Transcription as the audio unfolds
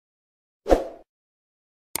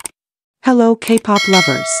Hello K-pop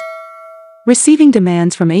lovers. Receiving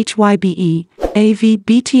demands from Hybe, a V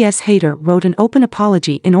BTS hater wrote an open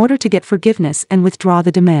apology in order to get forgiveness and withdraw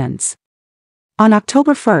the demands. On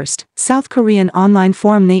October 1st, South Korean online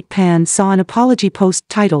forum Nate Pan saw an apology post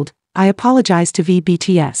titled, "I apologize to V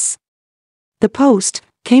BTS." The post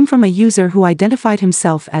came from a user who identified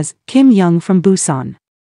himself as Kim Young from Busan.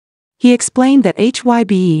 He explained that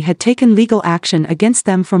Hybe had taken legal action against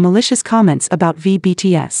them for malicious comments about V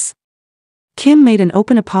BTS. Kim made an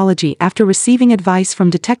open apology after receiving advice from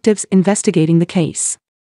detectives investigating the case.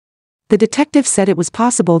 The detective said it was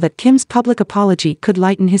possible that Kim's public apology could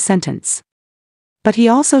lighten his sentence. But he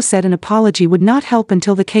also said an apology would not help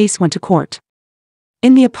until the case went to court.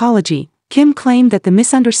 In the apology, Kim claimed that the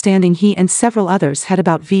misunderstanding he and several others had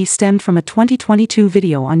about V stemmed from a 2022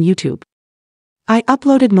 video on YouTube. "I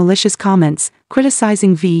uploaded malicious comments,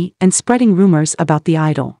 criticizing V and spreading rumors about the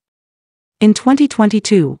idol. In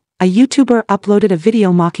 2022, a YouTuber uploaded a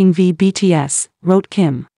video mocking V BTS," wrote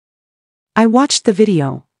Kim. "I watched the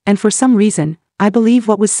video, and for some reason, I believe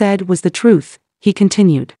what was said was the truth," he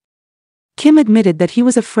continued. Kim admitted that he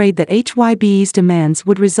was afraid that Hybe's demands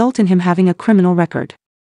would result in him having a criminal record.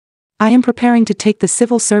 "I am preparing to take the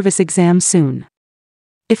civil service exam soon.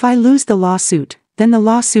 If I lose the lawsuit, then the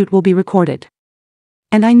lawsuit will be recorded.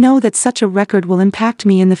 And I know that such a record will impact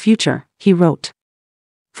me in the future," he wrote.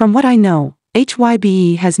 "From what I know,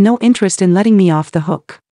 Hybe has no interest in letting me off the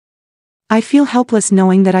hook. I feel helpless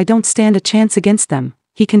knowing that I don't stand a chance against them,"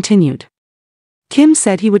 he continued. Kim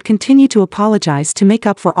said he would continue to apologize to make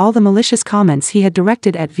up for all the malicious comments he had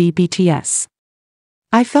directed at V BTS.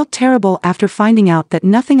 "I felt terrible after finding out that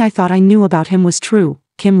nothing I thought I knew about him was true,"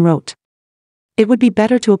 Kim wrote. "It would be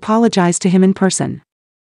better to apologize to him in person.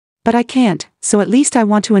 But I can't, so at least I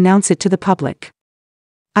want to announce it to the public.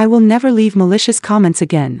 I will never leave malicious comments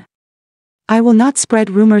again. I will not spread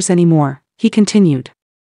rumors anymore," he continued.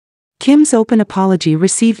 Kim's open apology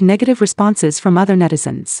received negative responses from other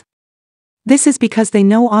netizens. This is because they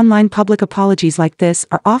know online public apologies like this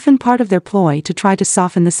are often part of their ploy to try to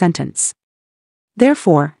soften the sentence.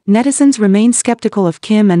 Therefore, netizens remain skeptical of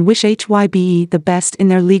Kim and wish Hybe the best in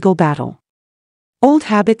their legal battle. "Old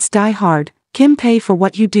habits die hard, Kim, pay for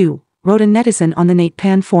what you do," wrote a netizen on the Nate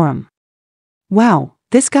Pan forum. "Wow,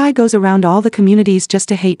 this guy goes around all the communities just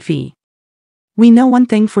to hate V. We know one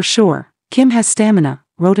thing for sure, Kim has stamina,"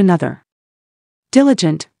 wrote another.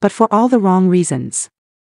 "Diligent, but for all the wrong reasons.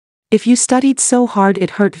 If you studied so hard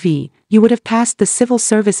it hurt V, you would have passed the civil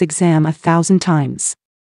service exam 1,000 times.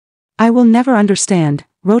 I will never understand,"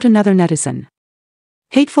 wrote another netizen.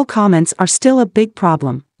 Hateful comments are still a big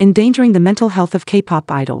problem, endangering the mental health of K-pop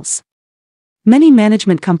idols. Many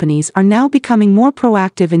management companies are now becoming more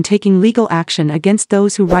proactive in taking legal action against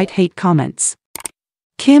those who write hate comments.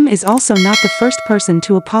 Kim is also not the first person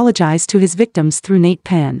to apologize to his victims through Nate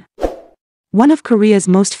Pan. One of Korea's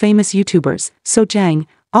most famous YouTubers, Sojang,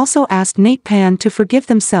 also asked Nate Pan to forgive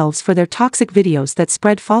themselves for their toxic videos that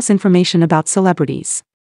spread false information about celebrities.